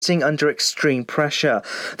under extreme pressure.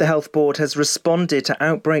 The Health Board has responded to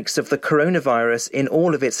outbreaks of the coronavirus in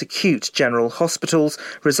all of its acute general hospitals,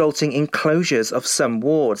 resulting in closures of some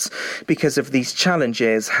wards. Because of these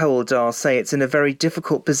challenges, Hywel Dda say it's in a very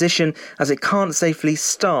difficult position as it can't safely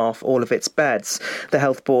staff all of its beds. The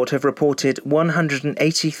Health Board have reported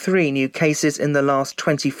 183 new cases in the last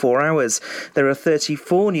 24 hours. There are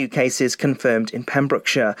 34 new cases confirmed in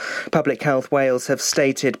Pembrokeshire. Public Health Wales have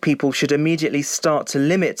stated people should immediately start to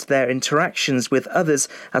limit their interactions with others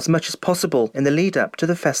as much as possible in the lead-up to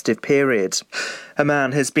the festive period. A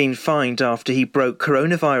man has been fined after he broke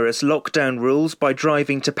coronavirus lockdown rules by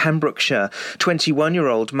driving to Pembrokeshire.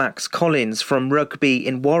 21-year-old Max Collins from Rugby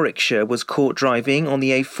in Warwickshire was caught driving on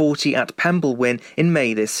the A40 at Pemblewin in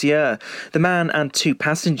May this year. The man and two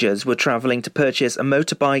passengers were travelling to purchase a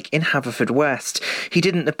motorbike in Haverfordwest. He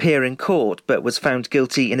didn't appear in court but was found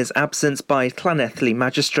guilty in his absence by Llanelli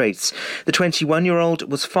magistrates. The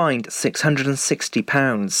 21-year-old was fined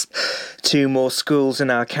 £660. Two more schools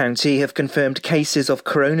in our county have confirmed cases of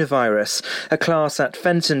coronavirus. A class at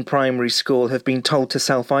Fenton Primary School have been told to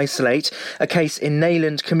self-isolate. A case in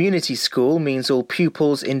Neyland Community School means all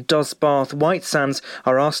pupils in Dosbarth White Sands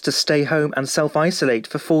are asked to stay home and self-isolate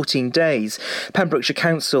for 14 days. Pembrokeshire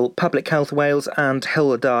Council, Public Health Wales and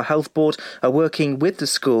Hywel Dda Health Board are working with the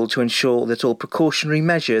school to ensure that all precautionary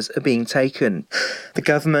measures are being taken. The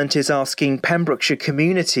government is asking Pembrokeshire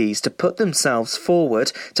communities to put themselves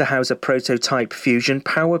forward to house a prototype fusion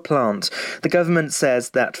power plant. The government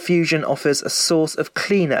says that fusion offers a source of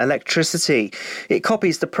cleaner electricity. It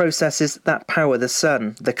copies the processes that power the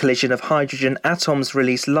sun. The collision of hydrogen atoms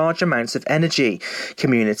release large amounts of energy.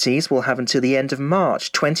 Communities will have until the end of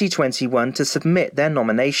March 2021 to submit their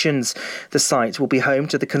nominations. The site will be home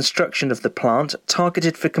to the construction of the plant,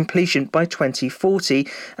 targeted for completion by 2040,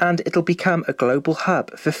 and it'll become a global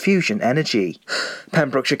hub for fusion energy.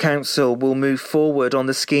 Pembrokeshire Council will move forward on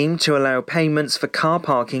the scheme to allow payments for car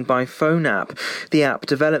parking by phone app. The app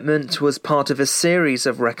development was part of a series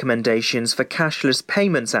of recommendations for cashless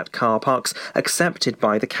payments at car parks accepted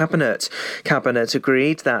by the Cabinet. Cabinet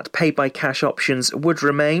agreed that pay-by-cash options would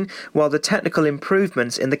remain, while the technical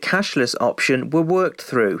improvements in the cashless option were worked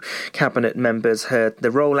through. Cabinet members heard the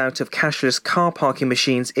rollout of cashless car parking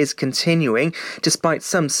machines is continuing, despite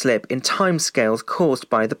some slip in timescales caused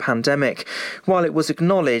by the pandemic. While it was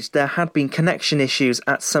acknowledged there had been connection issues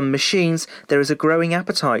at some machines, there is a growing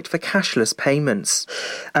appetite for cashless payments.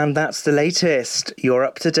 And that's the latest. You're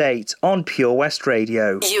up to date on Pure West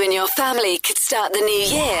Radio. You and your family could start the new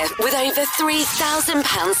year with over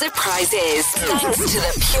 £3,000 of prizes, thanks to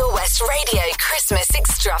the Pure West Radio Christmas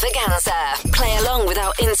Extravaganza. Play along with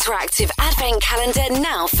our interactive advent calendar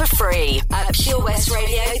now for free at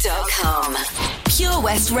purewestradio.com. Pure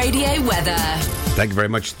West Radio weather. Thank you very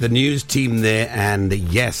much to the news team there, and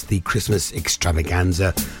yes, the Christmas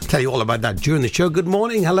Extravaganza. Tell you all about that during the show. Good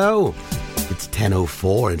morning, hello. It's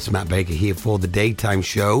 10:04 and it's Matt Baker here for the daytime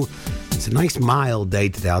show. It's a nice mild day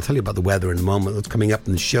today. I'll tell you about the weather in a moment. What's coming up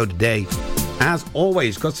in the show today. As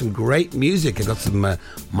always, got some great music. I got some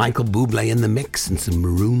Michael Bublé in the mix and some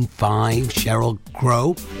Maroon 5, Sheryl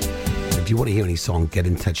Crow. If you want to hear any song, get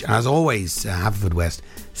in touch. As always, Haverfordwest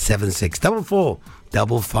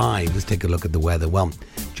 764455. Let's take a look at the weather. Well,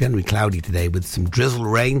 generally cloudy today with some drizzle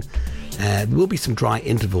rain. There will be some dry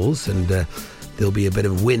intervals, and there'll be a bit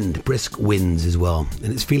of wind, brisk winds as well.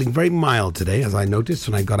 And it's feeling very mild today, as I noticed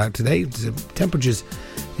when I got out today. The temperatures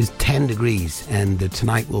is 10 degrees, and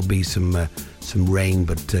tonight will be some rain,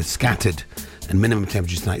 but scattered. And minimum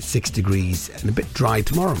temperature tonight 6 degrees, and a bit dry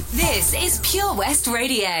tomorrow. This is Pure West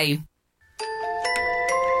Radio.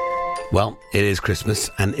 Well, it is Christmas,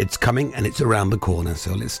 and it's coming, and it's around the corner.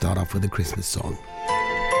 So let's start off with a Christmas song.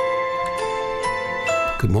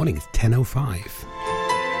 Good morning, it's 10:05.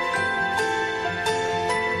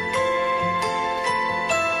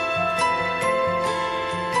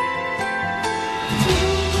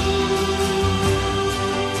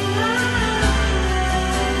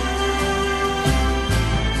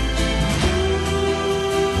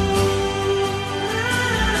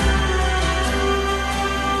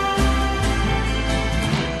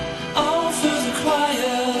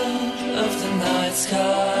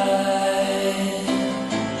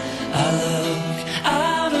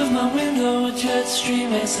 Stream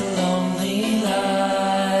makes a lonely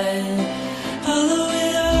line. Follow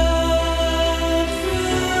it up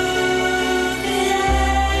through the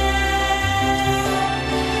air.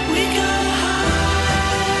 We go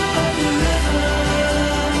high up the river,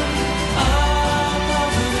 all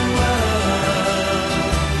over the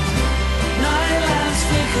world. Night lamps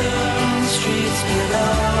flicker on the streets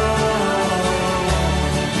below.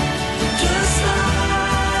 Just like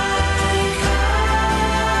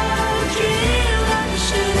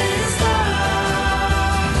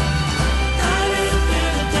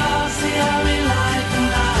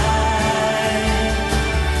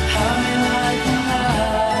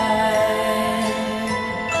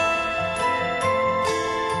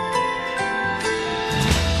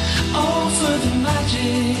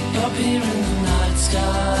up here in the night sky.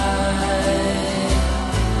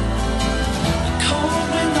 A cold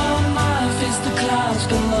wind on my face, the clouds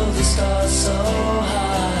below, the stars so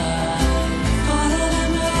high. Follow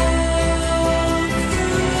them up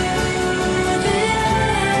through the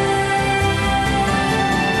air.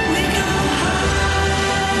 We go high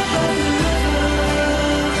above the river,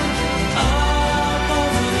 up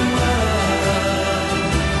over the world.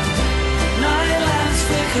 Night lamps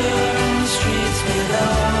flicker in the streets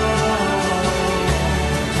below.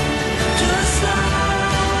 Just like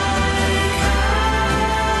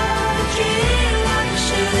a dream, like a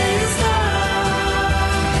shooting star.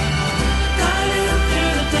 Guiding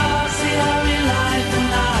through the dark, see how we light the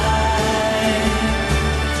night.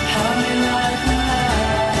 How we light the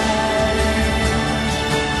night.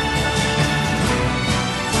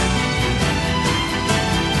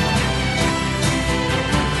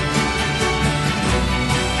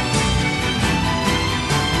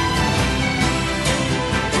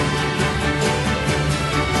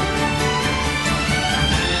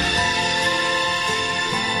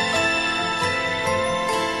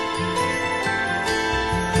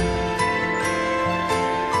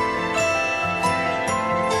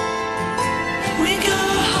 We go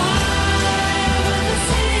high with the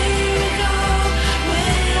seagull,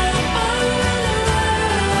 way up over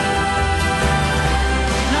the world.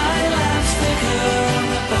 Night lamps flicker on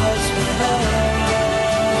the boats below.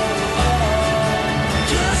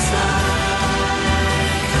 Just like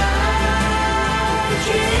a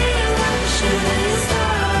dream, like a shooting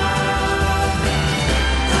star.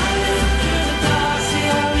 Guiding through the dark, see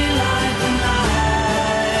how we light the night.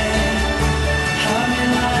 How we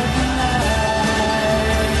light the night.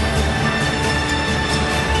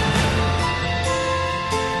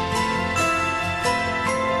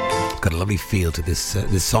 Got a lovely feel to this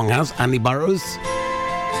this song house. Andy Burrows,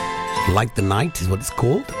 Light the Night is what it's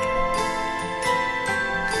called.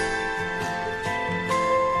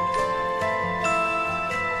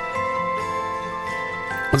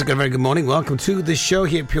 Once again, very good morning. Welcome to the show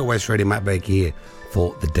here at Pure West Radio. Matt Baker here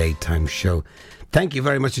for the daytime show. Thank you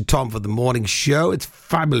very much to Tom for the morning show. It's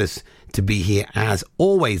fabulous to be here as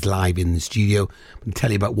always live in the studio and tell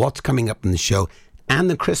you about what's coming up in the show and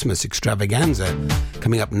the Christmas extravaganza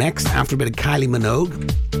coming up next after a bit of Kylie Minogue.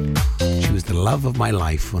 She was the love of my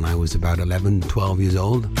life when I was about 11, 12 years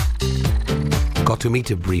old. Got to meet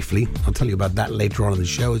her briefly. I'll tell you about that later on in the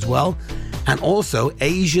show as well. And also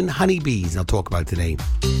Asian honeybees I'll talk about today.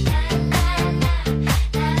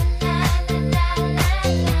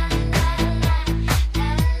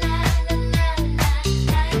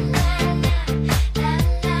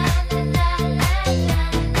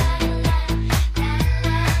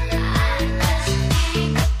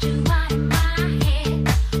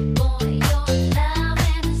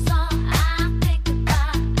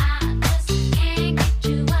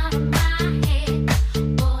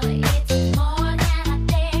 Boy, it's more than I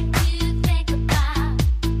dare to think about.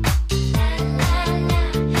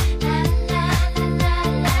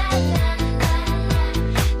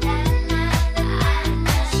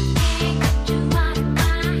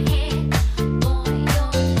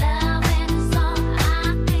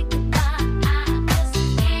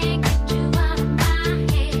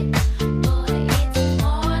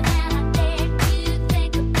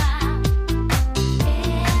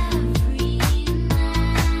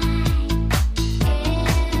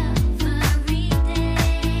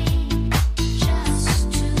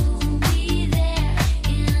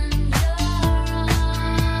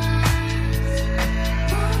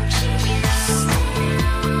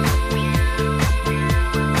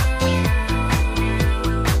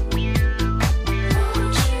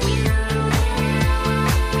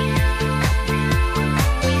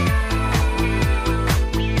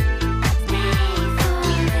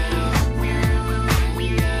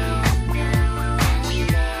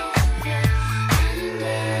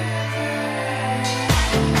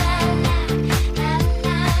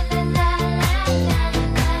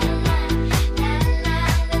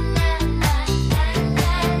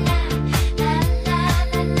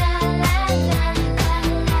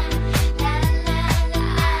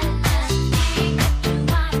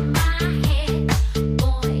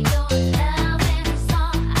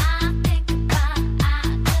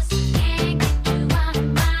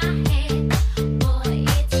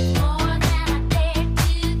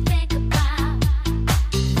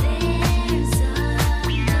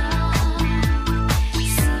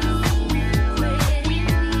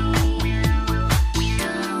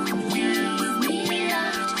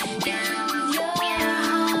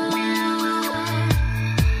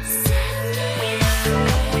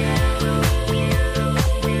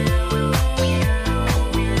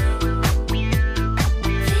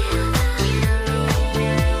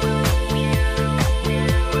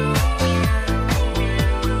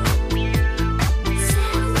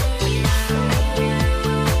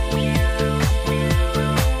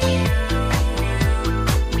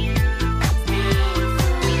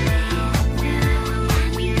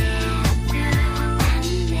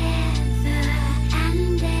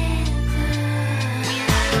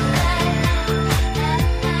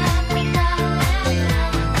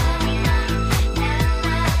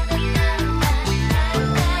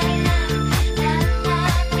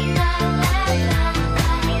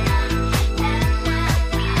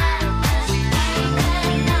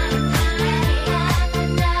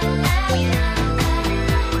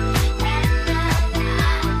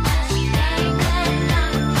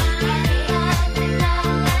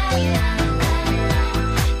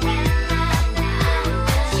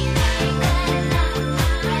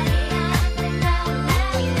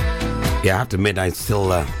 Yeah, I have to admit, I still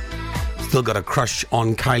got a crush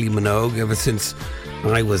on Kylie Minogue ever since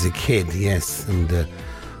I was a kid, yes. And,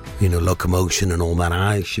 Locomotion and all that.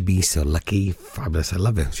 I should be so lucky. Fabulous. I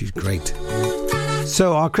love her. She's great.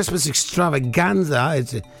 So our Christmas extravaganza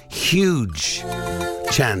is a huge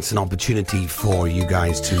chance and opportunity for you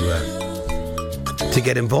guys to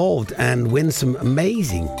get involved and win some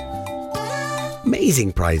amazing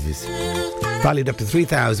prizes. Valued up to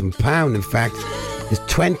 £3,000. In fact, there's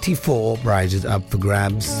 24 prizes up for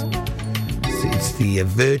grabs. It's the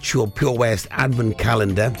virtual Pure West Advent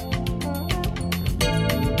Calendar.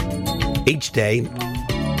 Each day,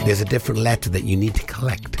 there's a different letter that you need to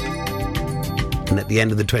collect. And at the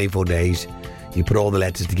end of the 24 days, you put all the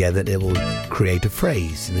letters together, it will create a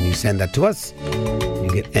phrase. And then you send that to us. You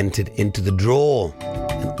get entered into the draw.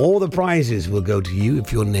 And all the prizes will go to you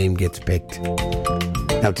if your name gets picked.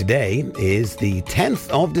 Now, today is the 10th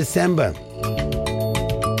of December.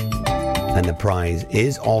 And the prize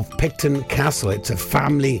is of Picton Castle. It's a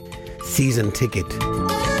family season ticket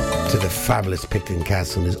to the fabulous Picton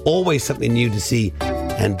Castle. There's always something new to see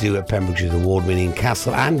and do at Pembrokeshire's award-winning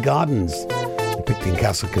Castle and Gardens. The Picton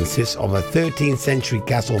Castle consists of a 13th century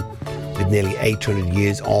castle with nearly 800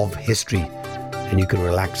 years of history. And you can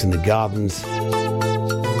relax in the gardens,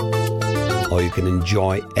 or you can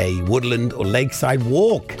enjoy a woodland or lakeside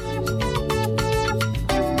walk.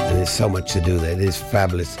 And there's so much to do there. It is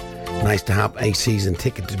fabulous. Nice to have a season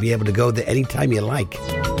ticket to be able to go there anytime you like.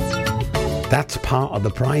 That's part of the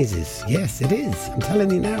prizes. Yes, it is. I'm telling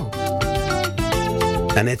you now.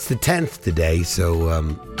 And it's the 10th today, so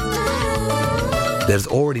there's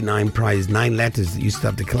already 9 prizes, 9 letters that you still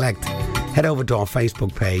have to collect. Head over to our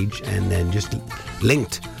Facebook page and then just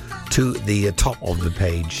linked to the top of the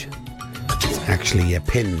page. It's actually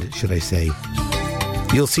pinned, should I say.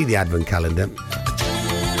 You'll see the Advent calendar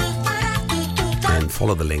and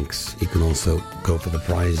follow the links. You can also go for the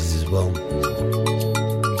prizes as well.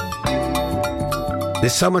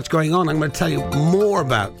 There's so much going on. I'm going to tell you more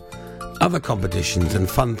about other competitions and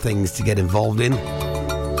fun things to get involved in.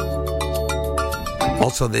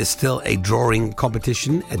 Also, there's still a drawing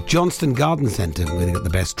competition at Johnston Garden Centre, where they've got the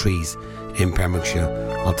best trees in Pembrokeshire.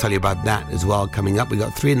 I'll tell you about that as well coming up. We've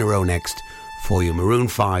got 3 in a row next for you. Maroon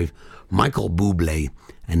 5, Michael Bublé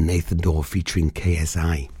and Nathan Dorr featuring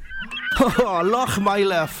KSI. Oh,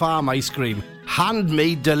 Lochmeyler Farm Ice Cream.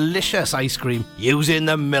 Handmade delicious ice cream using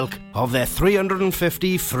the milk of their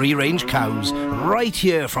 350 free-range cows right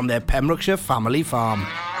here from their Pembrokeshire family farm.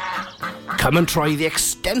 Come and try the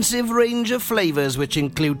extensive range of flavours which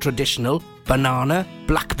include traditional, banana,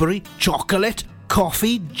 blackberry, chocolate,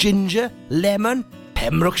 coffee, ginger, lemon,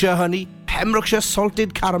 Pembrokeshire honey, Pembrokeshire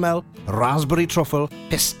salted caramel, raspberry truffle,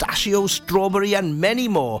 pistachio, strawberry and many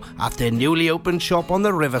more at their newly opened shop on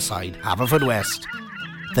the Riverside, Haverfordwest.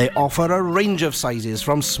 They offer a range of sizes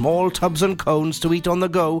from small tubs and cones to eat on the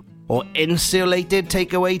go or insulated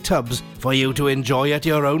takeaway tubs for you to enjoy at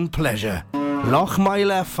your own pleasure.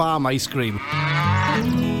 Lochmeyler Farm Ice Cream.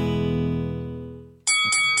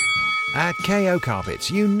 At KO Carpets,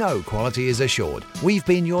 you know quality is assured. We've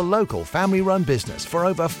been your local family-run business for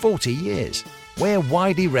over 40 years. We're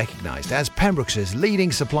widely recognised as Pembrokeshire's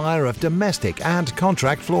leading supplier of domestic and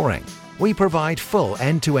contract flooring. We provide full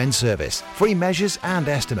end-to-end service, free measures and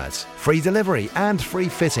estimates, free delivery and free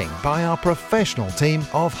fitting by our professional team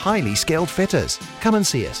of highly skilled fitters. Come and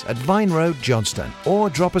see us at Vine Road, Johnston,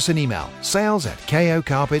 or drop us an email,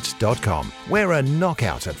 sales@kocarpets.com. We're a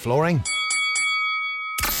knockout at flooring.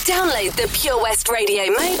 Download the Pure West Radio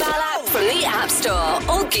mobile app from the App Store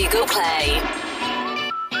or Google Play.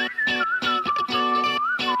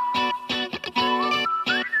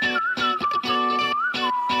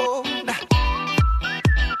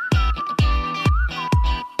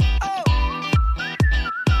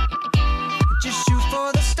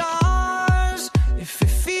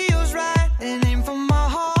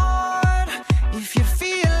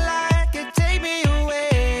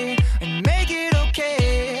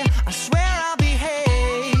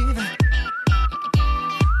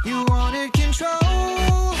 Control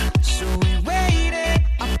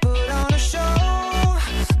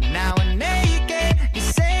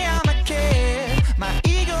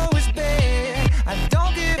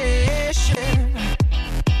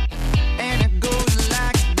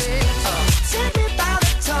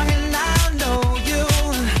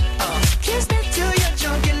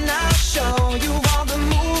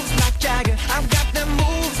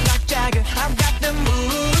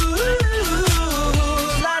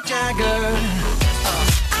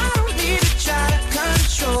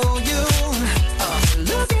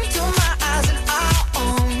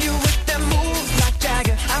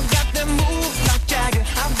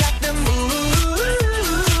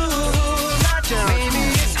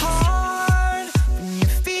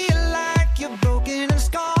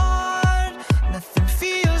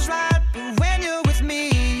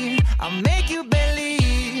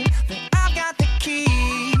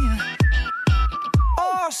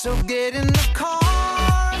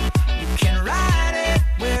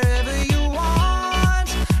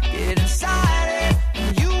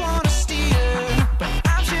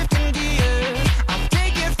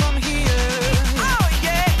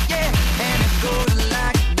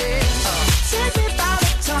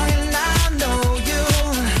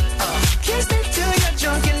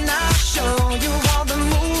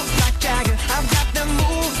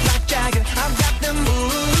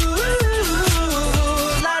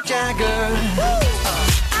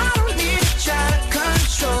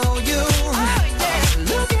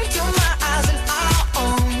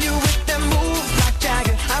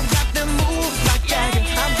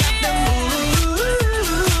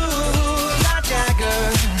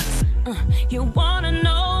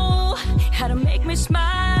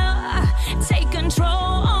smile. Take control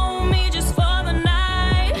on me just for the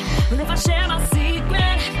night. But if I share my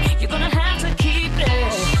secret, you're gonna have to keep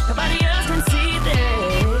it. Nobody else can see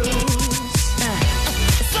this.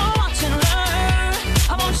 So watch and learn.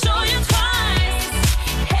 I won't show you twice.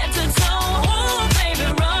 Head to toe, ooh, baby,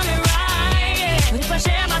 run it right. But if I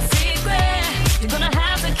share my secret, you're gonna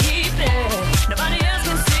have to keep it. Nobody else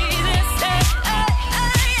can see this.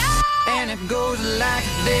 And it goes like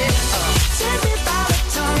this. Take me by the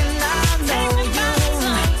tongue and I know you.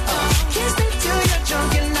 Kiss me till you're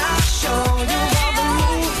drunk and I'll show you all the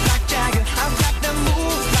moves like Jagger. I've got them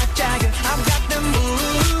moves like Jagger. I've got them moves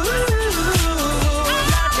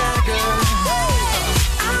like Jagger.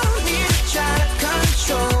 I don't need to try to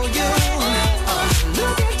control you.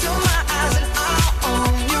 Look into my eyes and I'll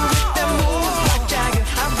own you with them moves like Jagger.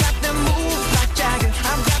 I've got them moves like Jagger.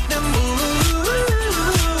 I've got them moves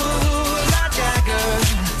like Jagger.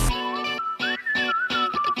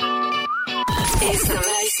 It's the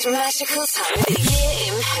most magical time of the year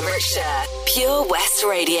in Pembrokeshire. Pure West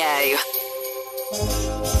Radio.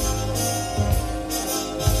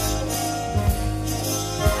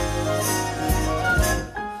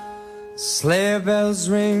 Sleigh bells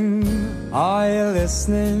ring, are you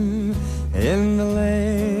listening? In the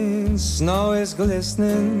lane, snow is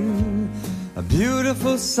glistening. A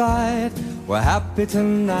beautiful sight, we're happy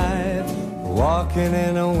tonight. Walking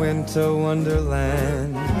in a winter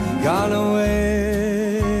wonderland. Gone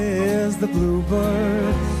away is the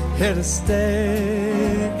bluebird. Here to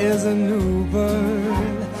stay is a new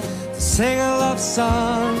bird. To sing a love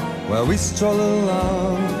song while we stroll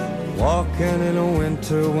along. Walking in a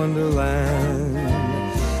winter wonderland.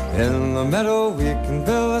 In the meadow we can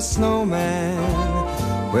build a snowman.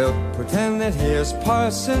 We'll pretend that here's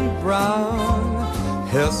Parson Brown.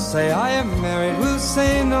 He'll say I am married, we'll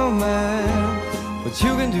say no man. But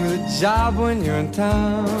you can do the job when you're in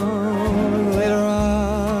town. Later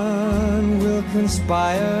on we'll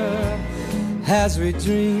conspire as we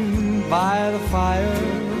dream by the fire.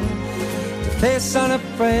 To face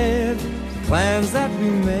unafraid the plans that we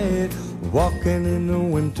made. Walking in a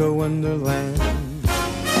winter wonderland.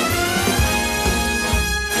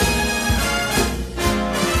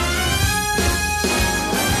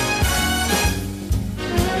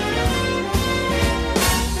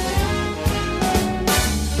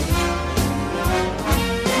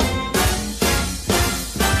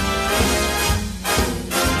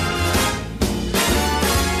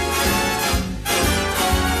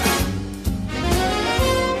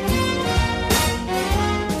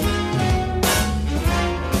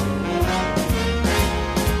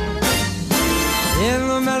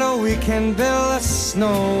 Can build a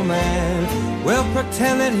snowman. We'll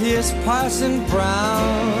pretend that he is Parson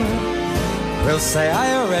Brown. We'll say, are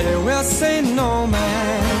you ready? We'll say no,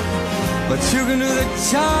 man. But you can do the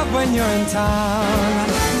job when you're in town.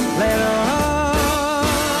 Later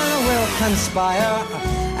on we'll conspire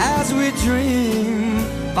as we dream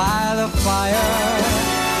by the fire.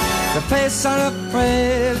 To face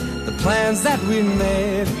unafraid the plans that we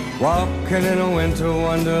made. Walking in a winter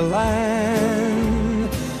wonderland.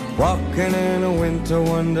 Walking in a winter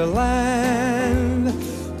wonderland.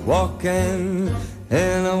 Walking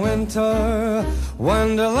in a winter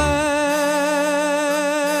wonderland.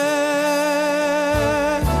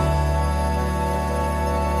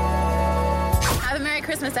 Have a Merry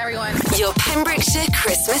Christmas, everyone. Your Pembrokeshire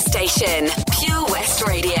Christmas station. Pure West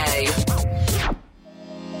Radio.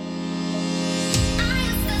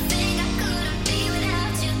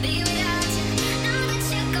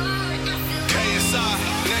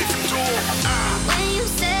 When you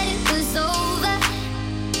said it was over,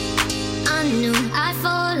 I knew I'd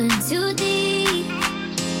fallen too deep.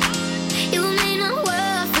 You made my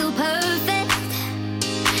world feel perfect,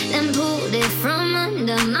 then pulled it from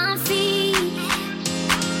under my feet.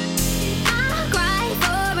 I cried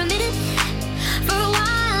for a minute, for a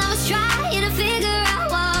while I was trying to figure out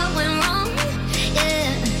what went wrong. Yeah,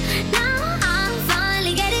 now I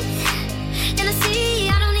finally get it, and I see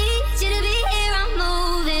I don't need you to be here, I'm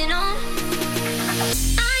moving on.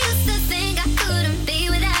 I used to think I couldn't be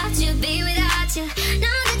without you, be without you.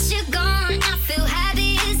 Now that you're gone, I feel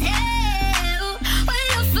happy as hell. Wait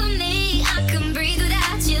up for me, I can breathe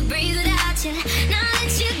without you, breathe without you. Now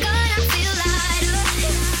that you're gone, I feel lighter.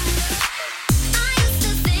 I used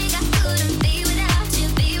to think I couldn't be without you,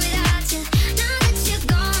 be without you. Now that you're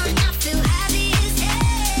gone, I feel happy as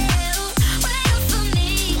hell. Wait up for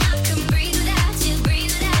me, I can breathe without you,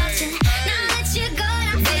 breathe without you. Now that you're gone,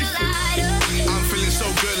 I feel lighter. I'm feeling so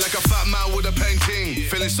good like a fat man with a painting.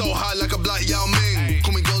 Feeling so high like a black Yao Ming.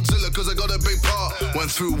 Call me Godzilla cause I got a big part.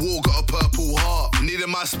 Went through war, got a purple heart. needed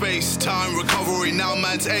my space, time recovery. Now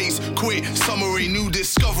man's ace, quit summary, new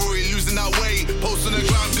discovery, losing that weight. Post on the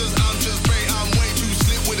ground cause I'm just bait. I'm way too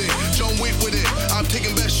slick with it, John Wick with it. I'm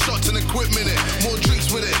taking best shots and equipment it. More drinks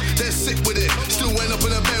with it, they're sick with it. Still end up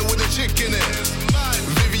in a bed with a chick in it.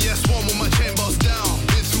 Vivian Swan with my chain boss down.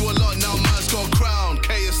 Been through a lot now, man's got crowned.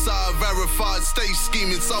 KSI verified, stage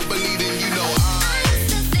scheming, some believing, you know I.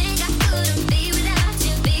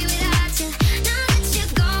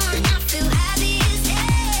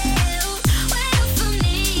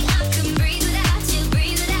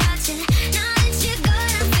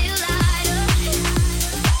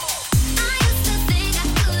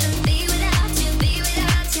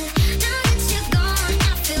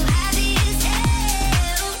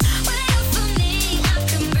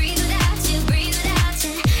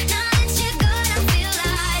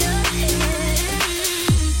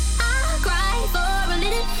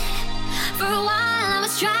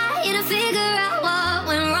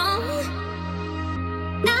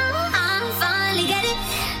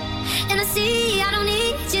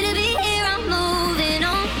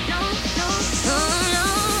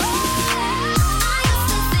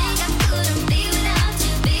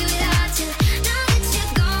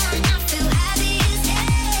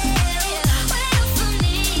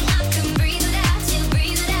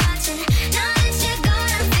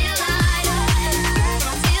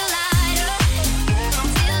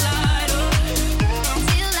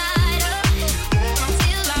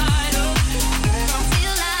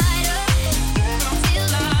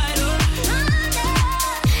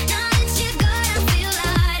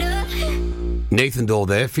 Nathan Dawe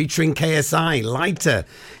there, featuring KSI, Lighter.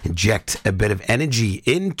 Inject a bit of energy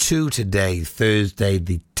into today, Thursday,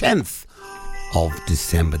 the 10th of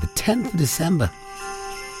December. The 10th of December.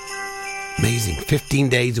 Amazing. 15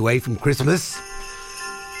 days away from Christmas.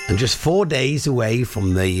 And just 4 days away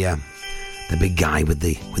from the big guy with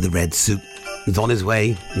the red suit. He's on his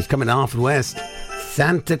way. He's coming to Haverfordwest.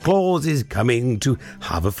 Santa Claus is coming to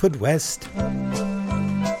Haverfordwest.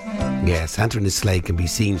 Yeah, Santa and his sleigh can be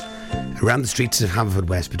seen around the streets of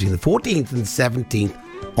Haverfordwest between the 14th and 17th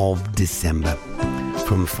of December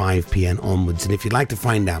from 5 p.m. onwards. And if you'd like to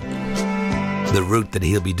find out the route that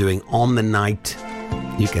he'll be doing on the night,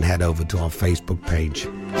 you can head over to our Facebook page.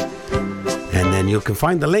 And then you can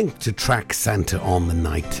find the link to track Santa on the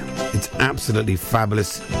night. It's absolutely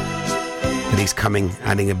fabulous that he's coming,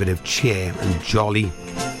 adding a bit of cheer and jolly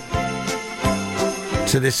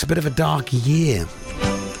to this bit of a dark year.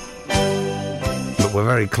 But we're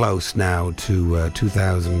very close now to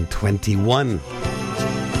 2021.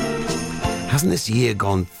 Hasn't this year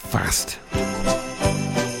gone fast?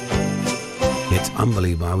 It's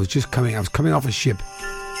unbelievable. I was coming off a ship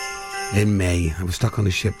in May. I was stuck on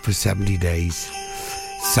a ship for 70 days.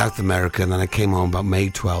 South America, and then I came home about May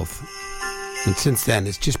 12th. And since then,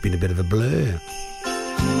 it's just been a bit of a blur.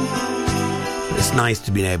 But it's nice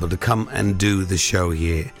to be able to come and do the show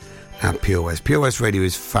here at Pure West. Pure West Radio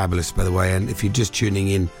is fabulous, by the way, and if you're just tuning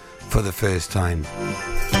in for the first time,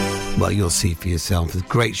 well, you'll see for yourself. There's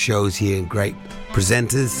great shows here and great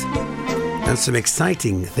presenters and some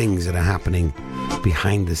exciting things that are happening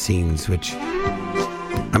behind the scenes, which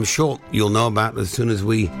I'm sure you'll know about as soon as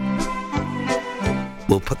we'll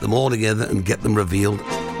put them all together and get them revealed.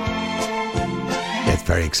 It's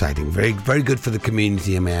very exciting. Very, very good for the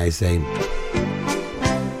community, may I say.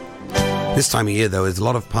 This time of year, though, there's a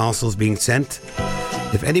lot of parcels being sent.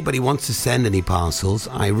 If anybody wants to send any parcels,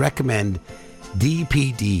 I recommend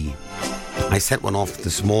DPD. I sent one off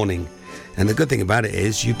this morning, and the good thing about it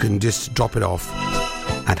is you can just drop it off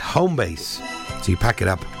at Homebase. So you pack it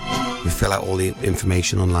up, you fill out all the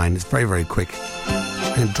information online. It's very, very quick.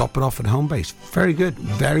 And drop it off at Homebase. Very good.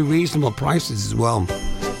 Very reasonable prices as well. So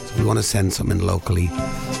if you want to send something locally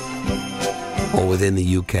or within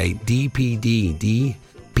the UK, DPD.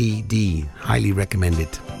 Highly recommend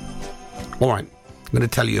it. All right, I'm going to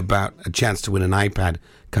tell you about a chance to win an iPad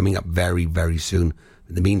coming up very, very soon.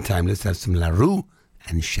 In the meantime, let's have some La Rue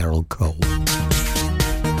and Cheryl Cole.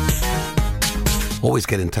 Always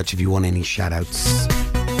get in touch if you want any shout-outs.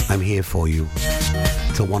 I'm here for you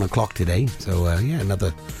till 1 o'clock today. So,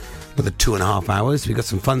 another 2.5 hours. We've got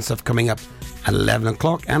some fun stuff coming up at 11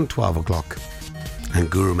 o'clock and 12 o'clock. And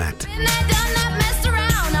Guru Matt.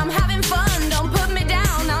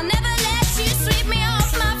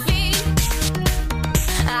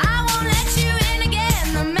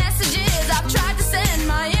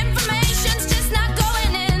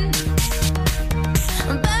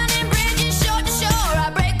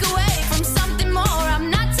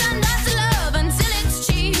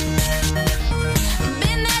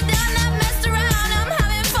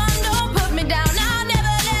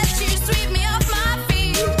 My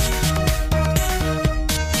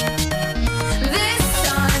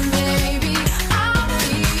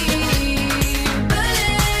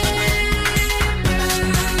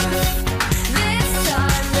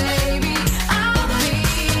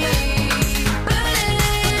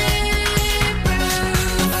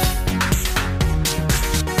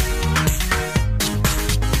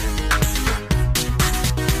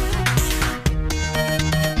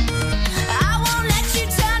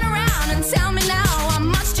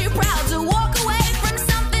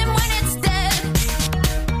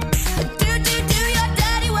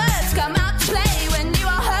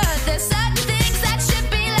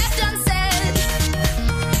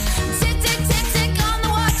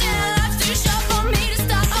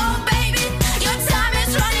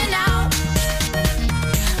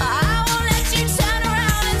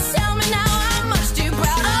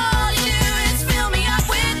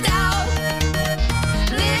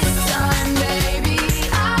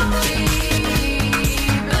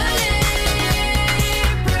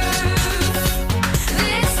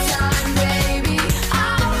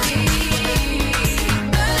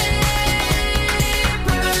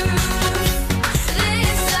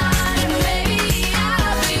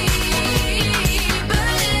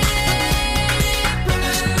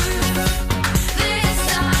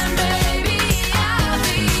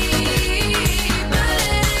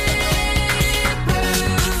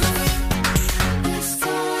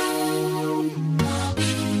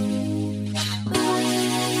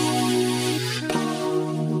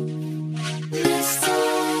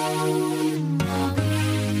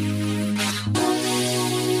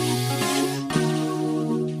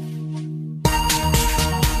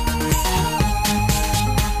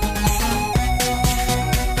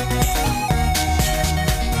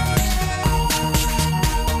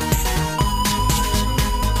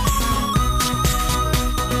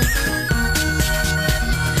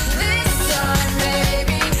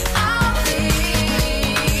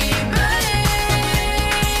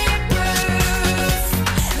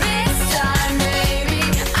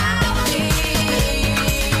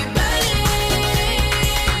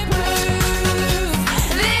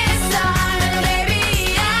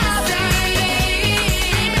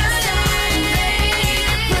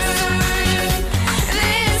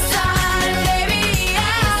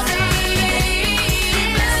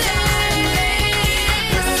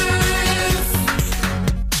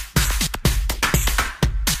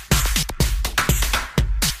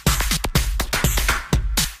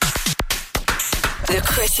The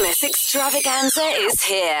Christmas extravaganza is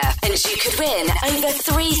here, and you could win over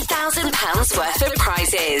 £3,000 worth of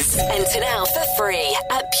prizes. Enter now for free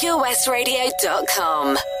at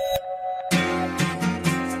purewestradio.com.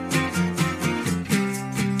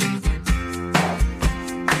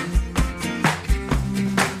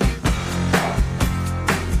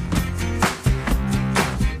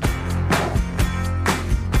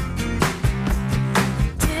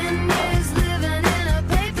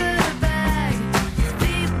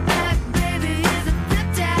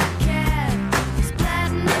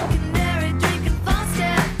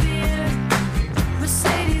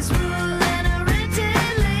 Mercedes rule and a rented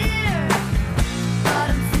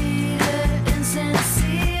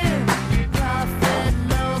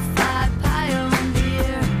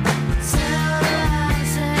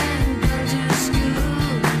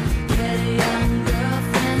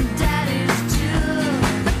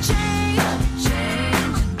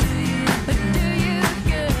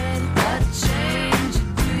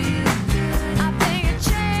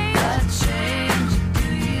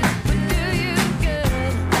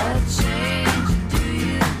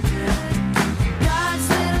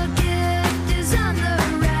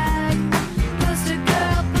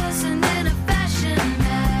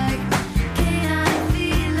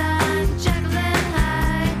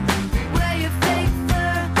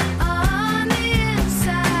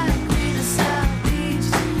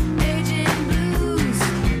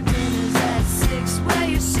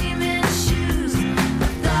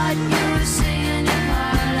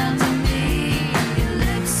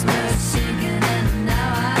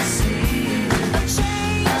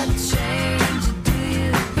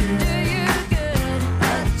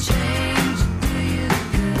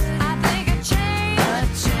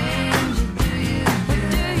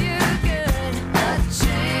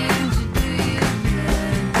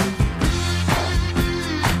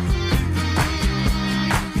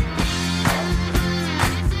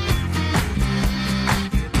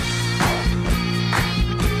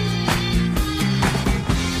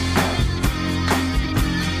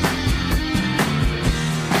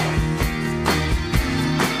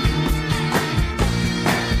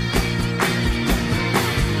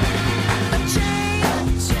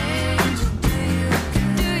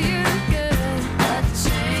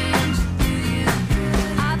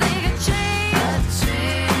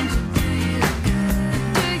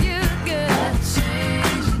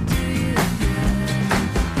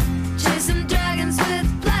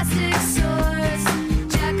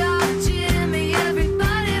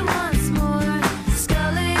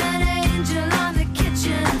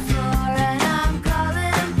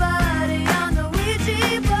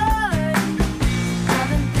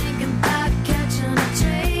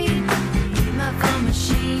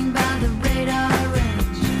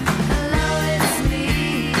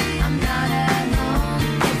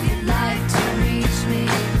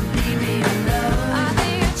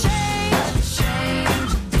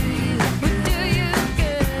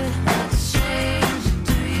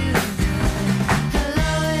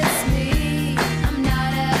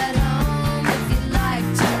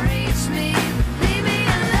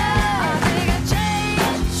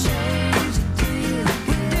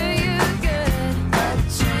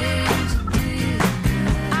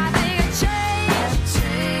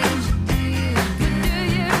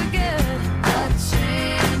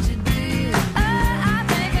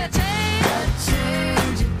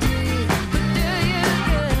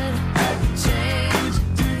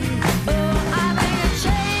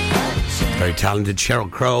Very talented Sheryl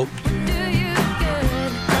Crow.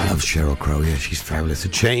 I love Sheryl Crow, yeah, she's fabulous. A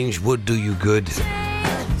change would do you good.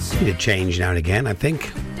 Need a change now and again, I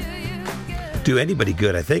think. Do anybody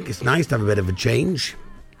good, I think. It's nice to have a bit of a change.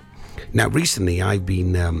 Now, recently I've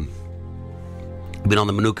been on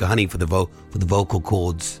the Manuka honey for the vocal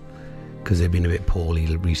cords because they've been a bit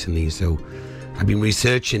poorly recently. So I've been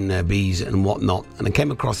researching bees and whatnot, and I came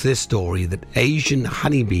across this story that Asian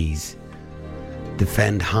honeybees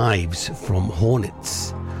defend hives from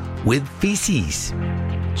hornets with feces,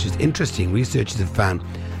 which is interesting. Researchers have found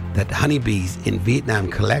that honeybees in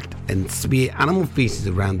Vietnam collect and smear animal feces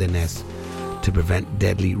around their nests to prevent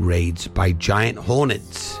deadly raids by giant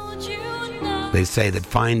hornets. They say that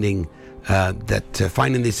finding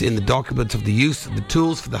this in the documents of the use of the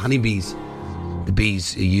tools for the honeybees. The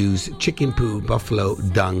bees use chicken poo, buffalo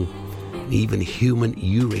dung, and even human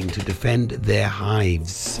urine to defend their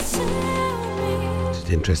hives. It's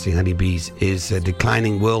interesting. Honeybees is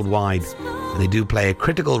declining worldwide, and they do play a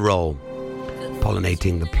critical role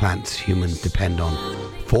pollinating the plants humans depend on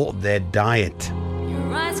for their diet.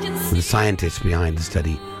 The scientists behind the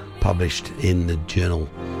study published in the journal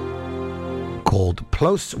called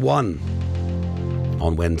PLOS ONE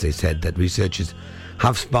on Wednesday said that researchers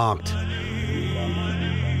have sparked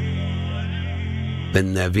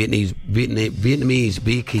when Vietnamese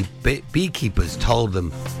beekeepers told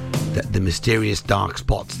them that the mysterious dark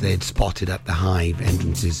spots they had spotted at the hive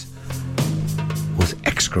entrances was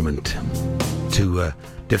excrement to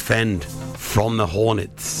defend from the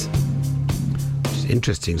hornets. Which is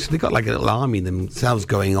interesting. So they got like a little army themselves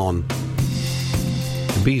going on.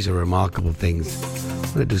 The bees are remarkable things.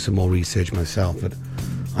 I'm going to do some more research myself, but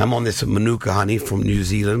I'm on this Manuka honey from New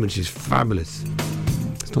Zealand, which is fabulous.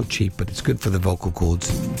 It's not cheap, but it's good for the vocal cords.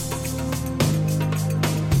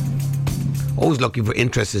 Always looking for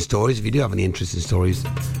interesting stories. If you do have any interesting stories,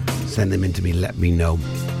 send them in to me, let me know.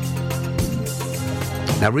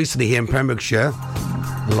 Now, recently here in Pembrokeshire,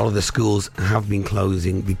 a lot of the schools have been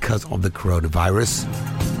closing because of the coronavirus,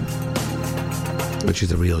 which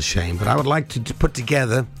is a real shame. But I would like to put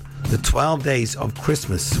together the 12 days of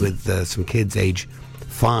Christmas with some kids age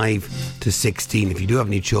 5 to 16. If you do have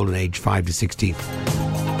any children age 5 to 16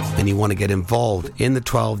 and you want to get involved in the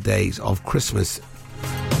 12 days of Christmas,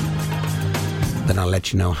 then I'll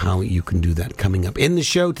let you know how you can do that coming up in the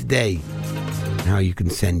show today, how you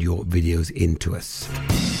can send your videos in to us.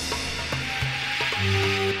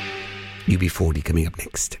 UB40 coming up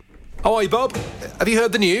next. Oh, hi, Bob. Have you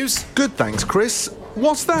heard the news? Good, thanks, Chris.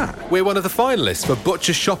 What's that? We're one of the finalists for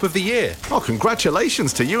Butcher's Shop of the Year. Oh,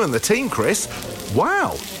 congratulations to you and the team, Chris.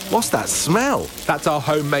 Wow, what's that smell? That's our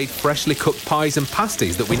homemade freshly cooked pies and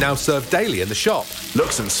pasties that we now serve daily in the shop.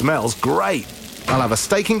 Looks and smells great. I'll have a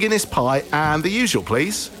steak and Guinness pie and the usual,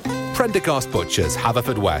 please. Prendergast Butchers,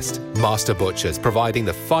 Haverfordwest. Master Butchers, providing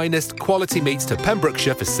the finest quality meats to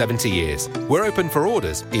Pembrokeshire for 70 years. We're open for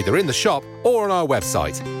orders, either in the shop or on our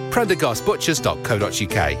website,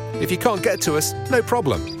 prendergastbutchers.co.uk. If you can't get to us, no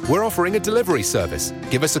problem. We're offering a delivery service.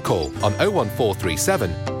 Give us a call on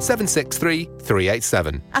 01437 763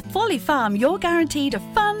 387. At Folly Farm, you're guaranteed a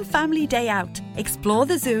fun family day out. Explore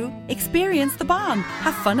the zoo, experience the barn,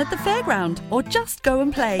 have fun at the fairground, or just go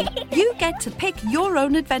and play. You get to pick your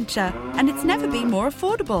own adventure, and it's never been more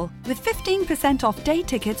affordable. With 15% off day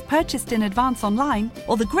tickets purchased in advance online,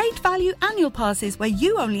 or the great value annual passes where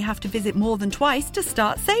you only have to visit more than twice to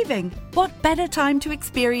start saving. What better time to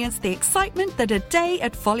experience the excitement that a day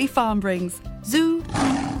at Folly Farm brings? Zoo,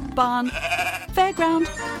 barn, fairground,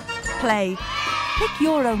 play. Pick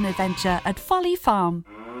your own adventure at Folly Farm.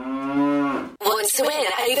 Want to win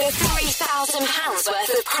over £3,000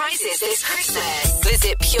 worth of prizes this Christmas?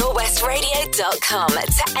 Visit purewestradio.com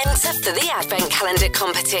to enter for the Advent Calendar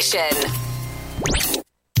competition.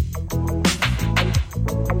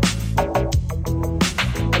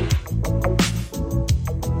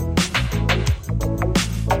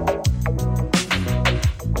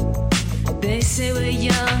 They say we're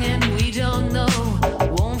young and we don't know.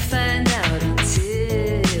 Won't find out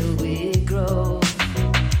until we grow.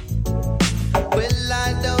 Well,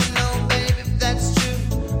 I don't know, baby, if that's true.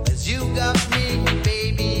 'Cause you got me,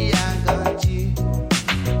 baby, I got you.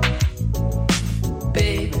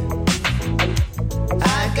 Babe,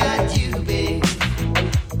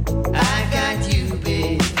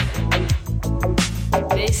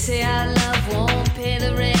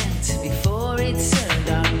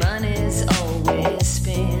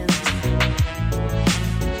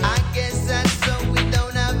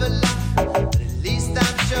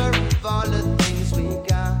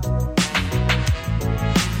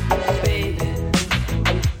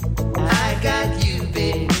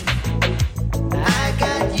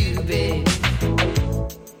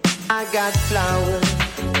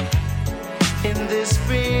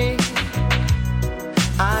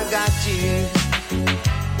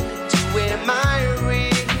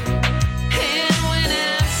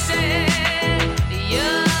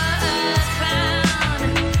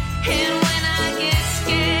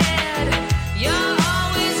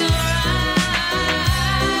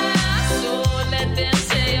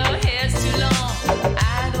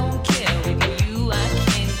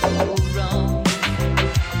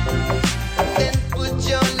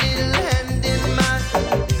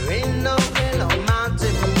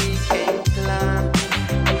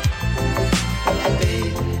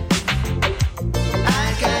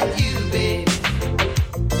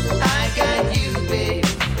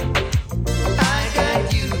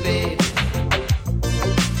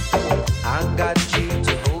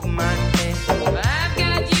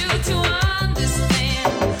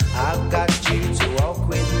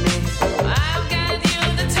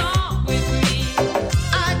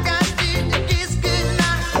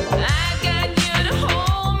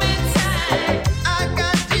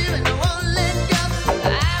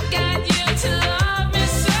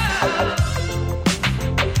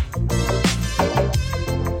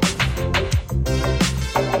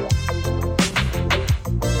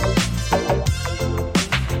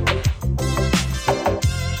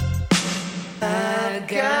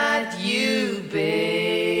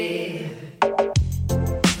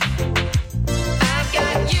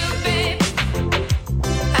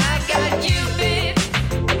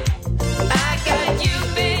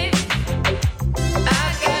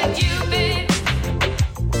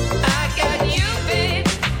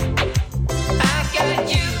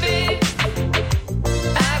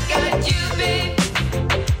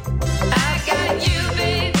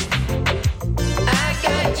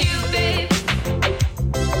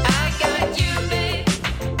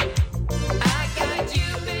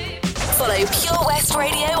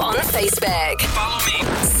 Facebook. Follow me.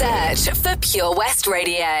 Search for Pure West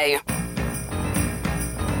Radio.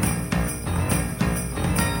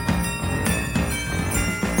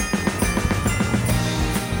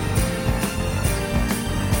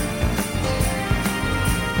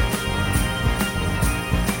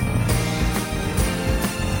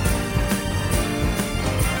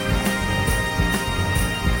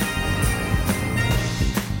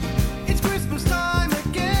 It's Christmas time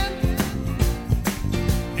again,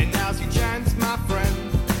 and now's your chance, my friend,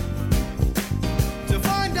 to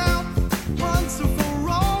find out once and for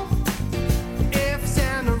all if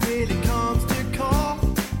Santa really comes to call.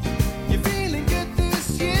 You're feeling good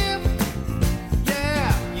this year,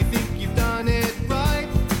 yeah, you think you've done it right,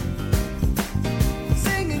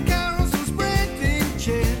 singing carols and spreading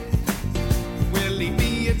cheer. Will he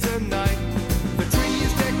be here tonight? The tree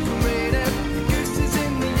is decorated, the goose is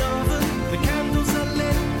in the oven, the candles are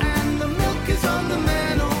lit, and the milk is on the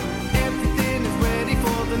mantle. Everything is ready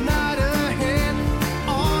for the night ahead.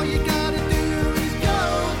 All you gotta do is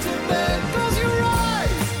go to bed. Close your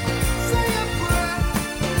eyes, say a prayer,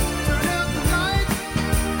 turn out the light,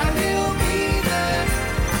 and he'll be there.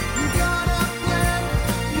 You got a plan,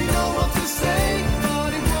 you know what to say,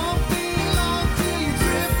 but it won't be long till you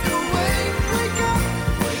drift away. Wake up,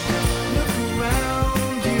 look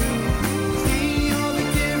around you, see all the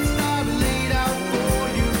gifts I've laid out for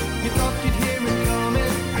you. You thought you'd hear him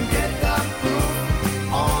coming and get that proof.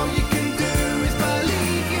 All you can do is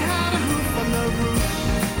believe you had a roof on the roof.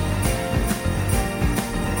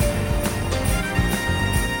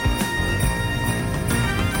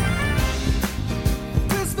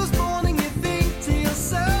 Christmas morning, you think to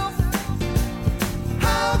yourself,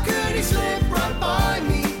 how could he slip right by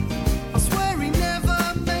me? I swear he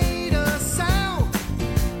never made a sound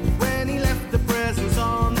when he left the presents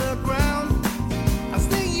on the ground. As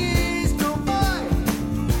the years go by,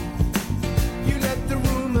 you let the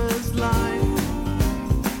rumors lie.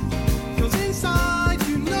 'Cause inside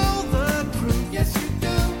you know the truth, yes you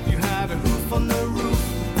do. You had a roof on the roof.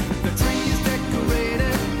 The tree is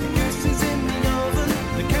decorated, the goose is in the oven,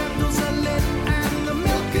 the candles are lit, and the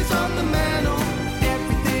milk is on the mantle.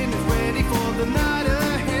 Everything is ready for the night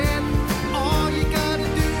ahead. All you gotta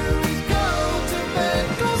do is go to bed.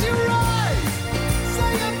 Close your eyes,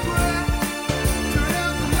 say a prayer, turn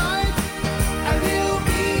out the light, and he'll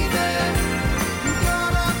be there. You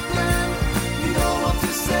got a plan, you know what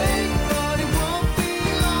to say, but it won't be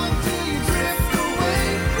long till you drift away.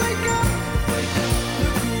 Wake up,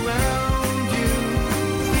 look around you,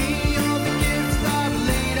 see all the gifts I've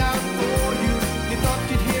laid out for you. You thought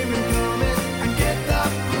you'd hear him coming and get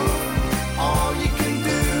that proof. All you can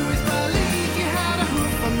do is believe you had a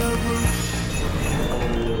roof on the roof.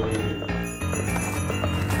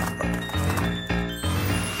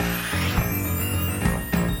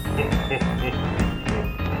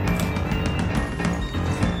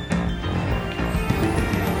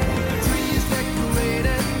 The tree is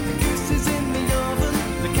decorated, the goose is in the oven,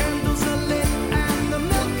 the candles are lit, and the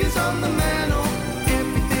milk is on the mantle.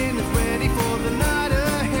 Everything is ready for the night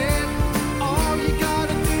ahead. All you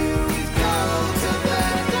gotta do is go to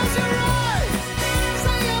bed. Close your eyes,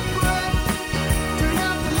 say a prayer, turn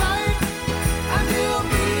out the light, and he'll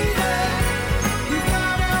be there. You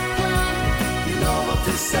got a plan, you know what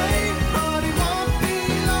to say, but it won't be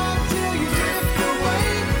long till you drift away.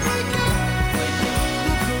 Wake up,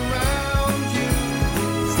 look around you,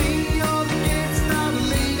 see all the gifts I've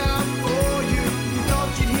laid out for you. You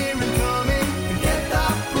thought you'd hear him coming and get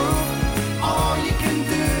that proof. All you can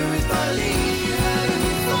do is believe you had a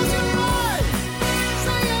roof. Close your eyes,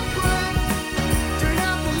 say a prayer, turn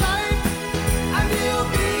out the light, and he'll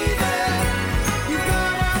be there. You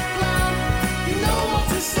got a plan, you know what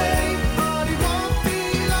to say, but it won't be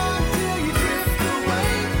long till you drift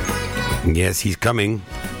away. Yes, he's coming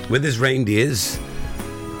with his reindeers.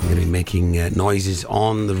 We're going to be making noises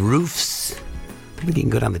on the roofs. I think he can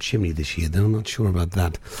go down the chimney this year, though. I'm not sure about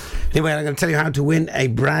that. Anyway, I'm going to tell you how to win a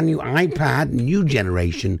brand new iPad, new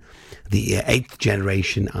generation, the 8th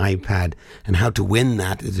generation iPad. And how to win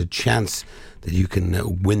that is a chance that you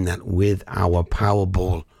can win that with our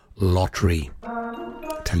Powerball lottery.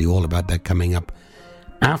 I'll tell you all about that coming up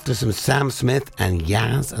after some Sam Smith and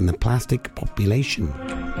Yaz and the Plastic Population.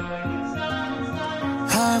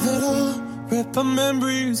 Have it all, rip the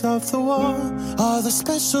memories of the war. All the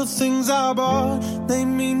special things I bought, they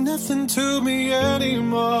mean nothing to me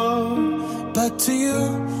anymore. But to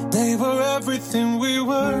you, they were everything we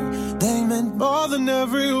were. They meant more than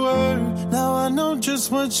every word. Now I know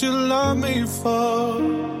just what you love me for.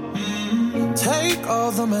 Take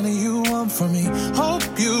all the money you want from me. Hope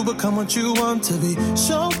you become what you want to be.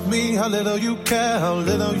 Show me how little you care, how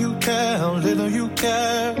little you care, how little you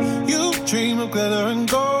care. You dream of glitter and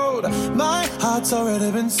gold. My heart's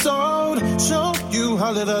already been sold. Show you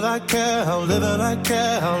how little I care, how little I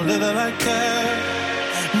care, how little I care.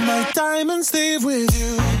 My diamonds leave with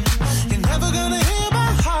you. You're never gonna hear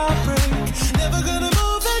my heart break. Never gonna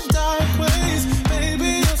move in dark ways. Baby,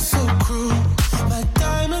 you're so cruel. My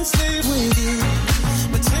diamonds leave with you.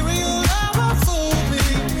 Material never fooled me.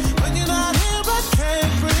 When you're not here, I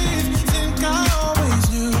can't breathe. Think I always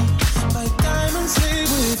knew. My diamonds leave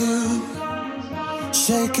with you.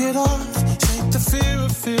 Shake it off. Take the fear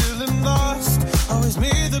of feeling lost. Always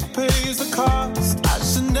me that pays the cost. I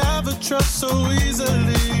should never trust so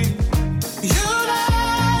easily. You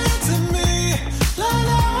lied to me,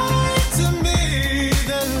 lied to me.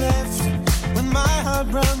 Then left with my heart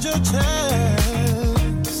round your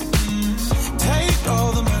chest. Take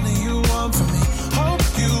all the money you want from me. Hope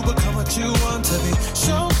you become what you want to be.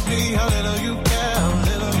 Show me how little you care, how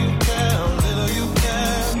little you care, how little you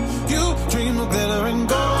care. You dream of glitter and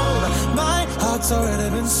gold. My heart's already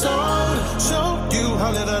been sold. Show you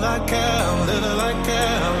how little I care, how little I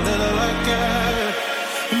care, how little I care.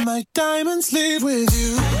 My diamonds leave with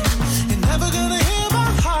you. You're never gonna hear my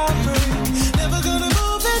heart break. Never gonna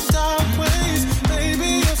move in dark ways. Baby,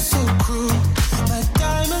 you're so cruel. My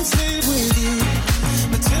diamonds leave with you.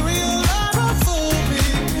 Material never fooled me.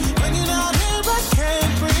 When you're not here, I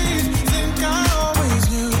can't breathe. Think I always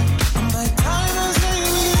knew. My diamonds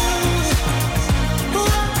leave with you.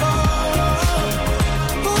 Ooh, oh,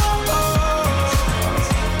 ooh, oh,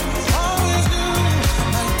 always knew.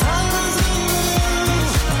 My diamonds leave with you.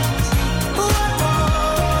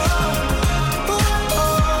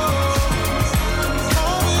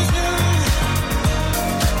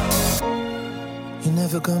 You're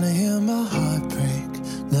never gonna hear my heart break.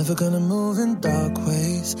 Never gonna move in dark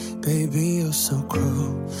ways. Baby, you're so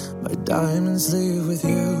cruel. My diamonds leave with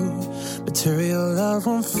you. Material love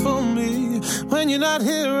won't fool me. When you're not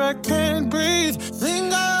here, I can't breathe.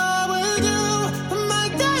 Think I always do. My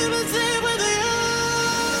diamonds leave with you.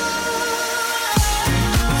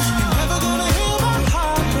 You're never gonna hear my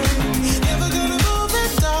heart break. Never gonna move in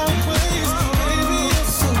dark ways. Baby,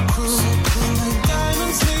 you're so cruel. My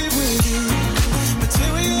diamonds leave with you.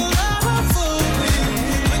 Material never fooled me.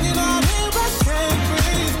 When you're not here, I can't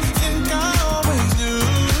breathe. Think I always knew.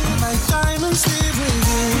 My diamonds leave with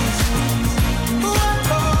you. Ooh,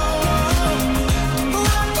 oh,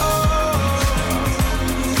 ooh, oh,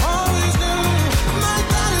 always knew. My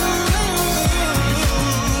diamonds leave with you.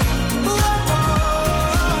 Ooh, oh,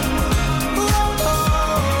 ooh, oh,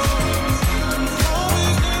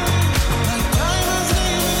 always knew. My diamonds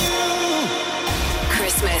leave with you.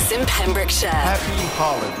 Christmas in Pembrokeshire. Happy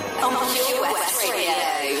holiday. On Pure West Radio.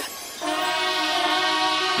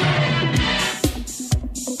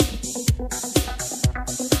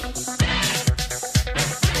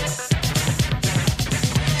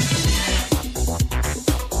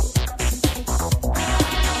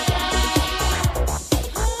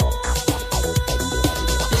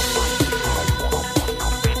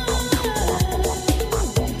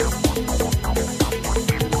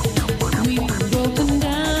 We've been broken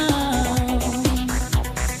down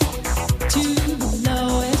to the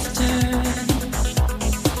lowest turn.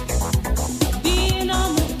 Being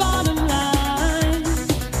on the bottom line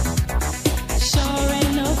sure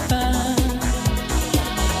ain't no fun.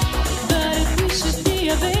 But if we should be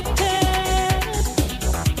evicted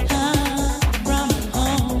from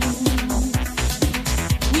home,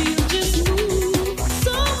 we'll just move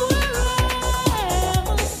somewhere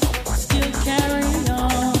else. Still carry on.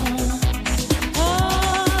 Hold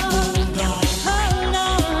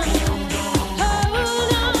on,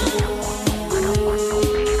 ooh,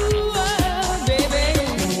 baby,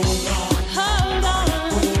 hold on,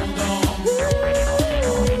 ooh,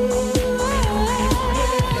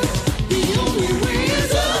 the only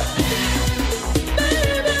reason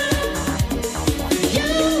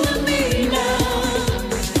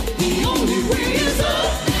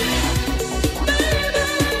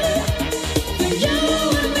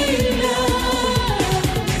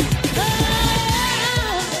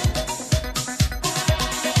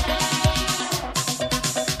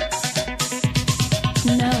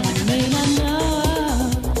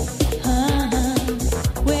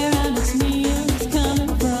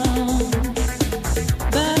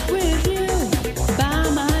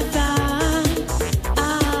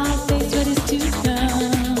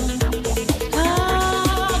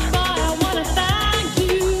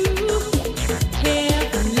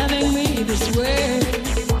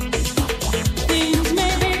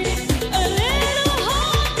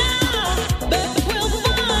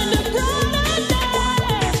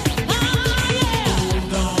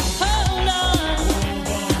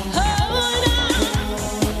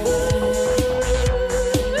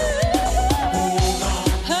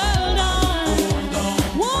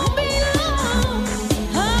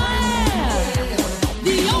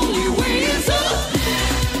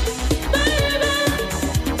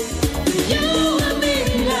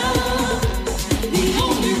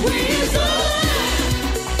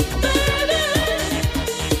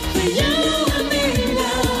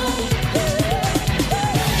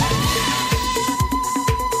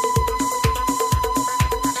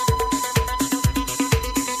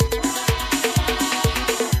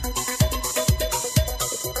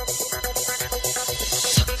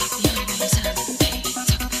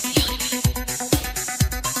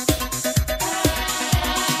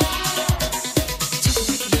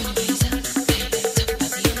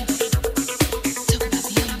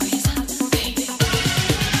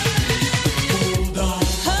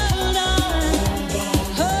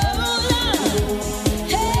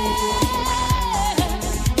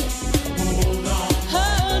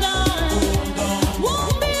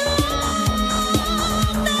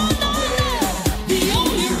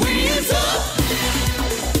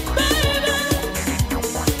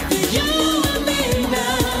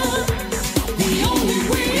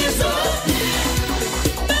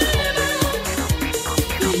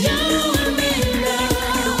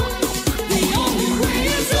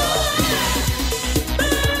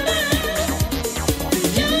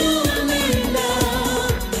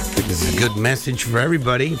message for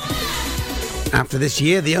everybody. After this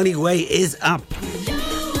year, the only way is up.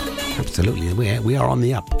 Absolutely, we are on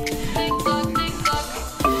the up.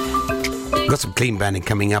 Got some clean banding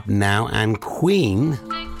coming up now, and Queen.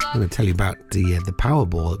 I'm going to tell you about the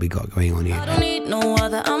Powerball that we got going on here. I don't need no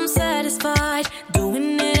other, I'm satisfied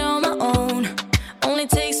doing it on my own. Only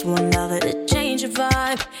takes one lover to change your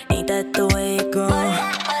vibe. Ain't that the way it goes?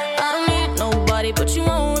 I don't need nobody, but you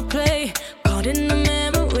won't replay. Caught in the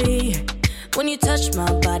memory when you touch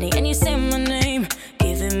my body and you say my name,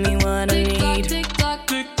 giving me what I need.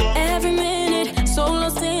 Every minute, so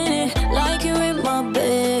lost in it, like you're in my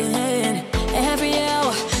bed. Every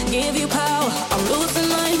hour, give you power. I'm losing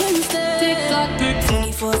mine instead.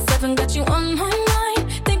 24/7, got you on my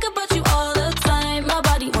mind. Think about you all the time. My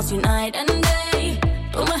body wants you night and day,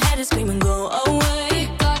 but my head is screaming, go away.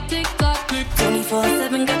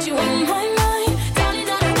 24/7, got you on my mind. Darling,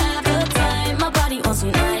 I don't have the time. My body wants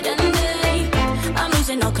you night and day. I'm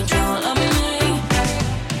losing no control of me.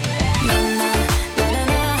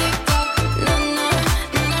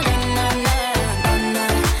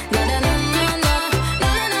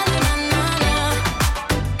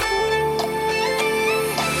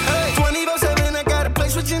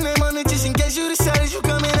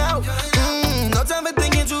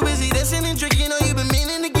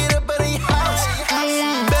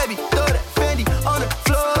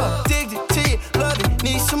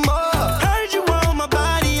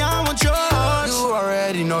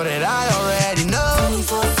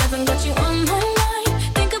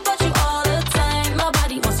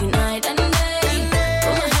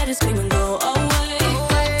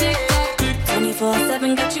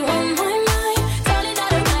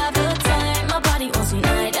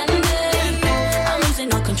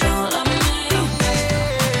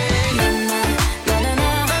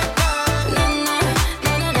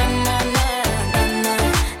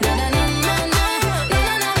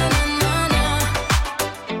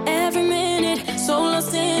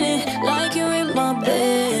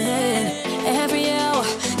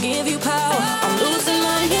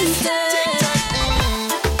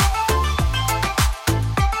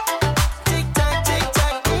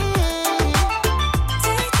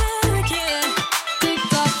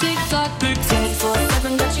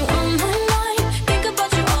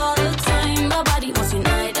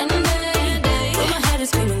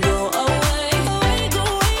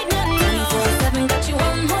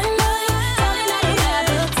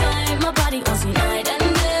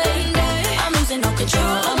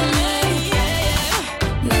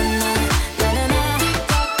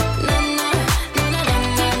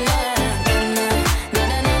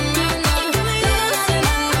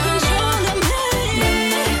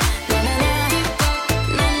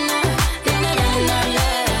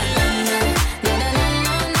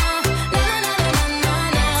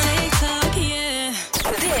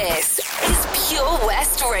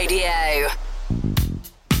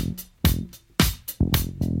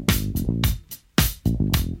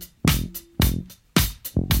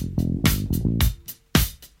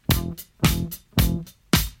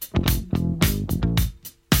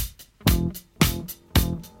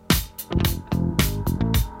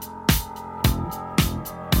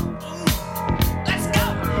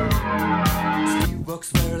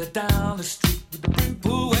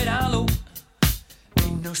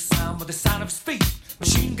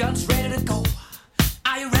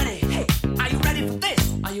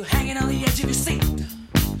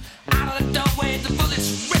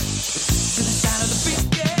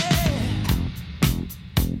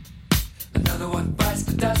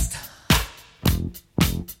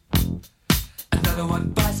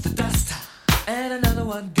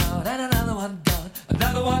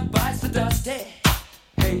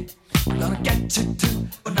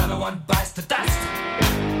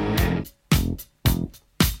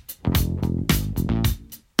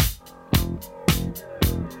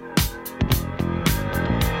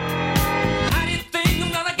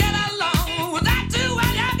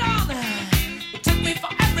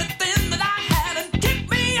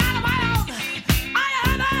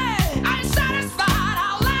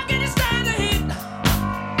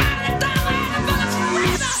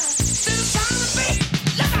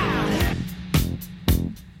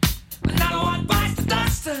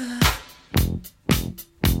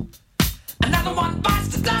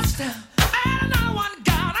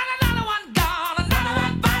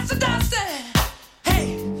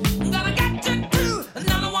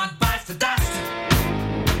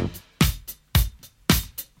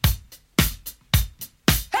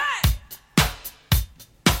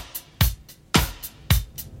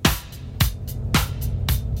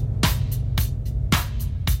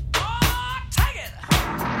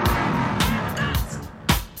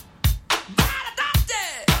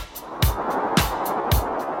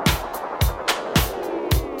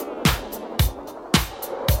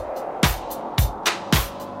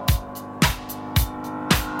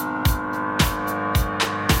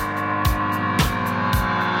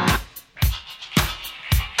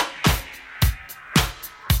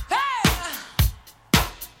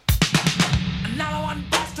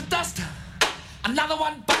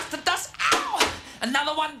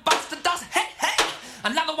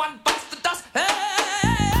 one bites the dust.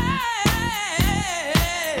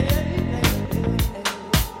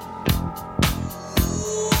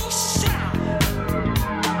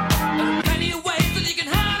 Plenty of ways that you can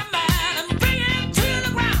hurt a man and bring him to the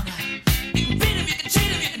ground. You can beat him, you can cheat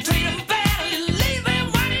him, you can treat him bad, and you leave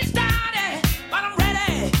him when he's down. But I'm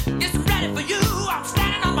ready, yes, I'm ready for you. I'm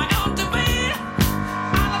standing on my own two feet.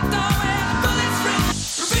 Out the door where the bullets ring,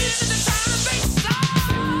 repeating the sound of bass.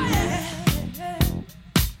 Oh, yeah.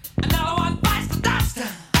 Another one bites the dust.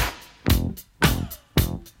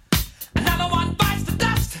 Another one bites the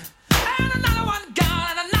dust. And another one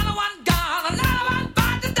gone, and another one gone, another one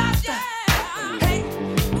bites the dust. Yeah. Hey,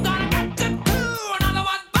 I'm gonna get you too. Another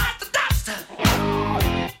one bites the dust.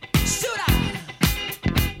 Shoot out.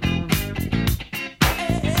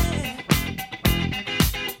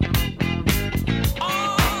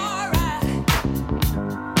 All right.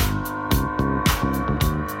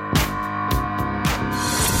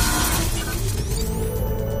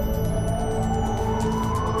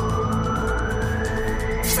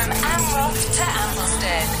 From Amroth to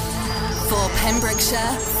Ambleston. For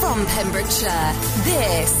Pembrokeshire, from Pembrokeshire,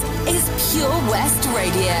 this is Pure West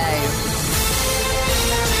Radio.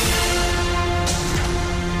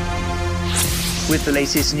 With the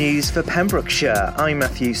latest news for Pembrokeshire, I'm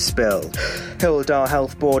Matthew Spill. Hildar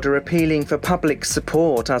Health Board are appealing for public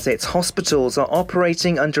support as its hospitals are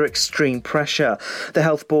operating under extreme pressure. The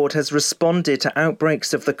Health Board has responded to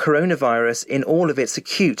outbreaks of the coronavirus in all of its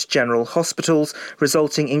acute general hospitals,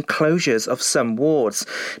 resulting in closures of some wards.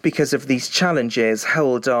 Because of these challenges,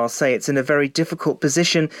 Hildar say it's in a very difficult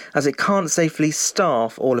position as it can't safely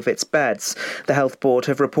staff all of its beds. The Health Board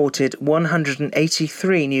have reported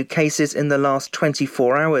 183 new cases in the last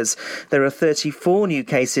 24 hours. There are 34 new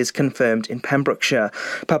cases confirmed in Pembrokeshire.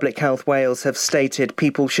 Public Health Wales have stated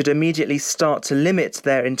people should immediately start to limit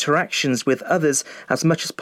their interactions with others as much as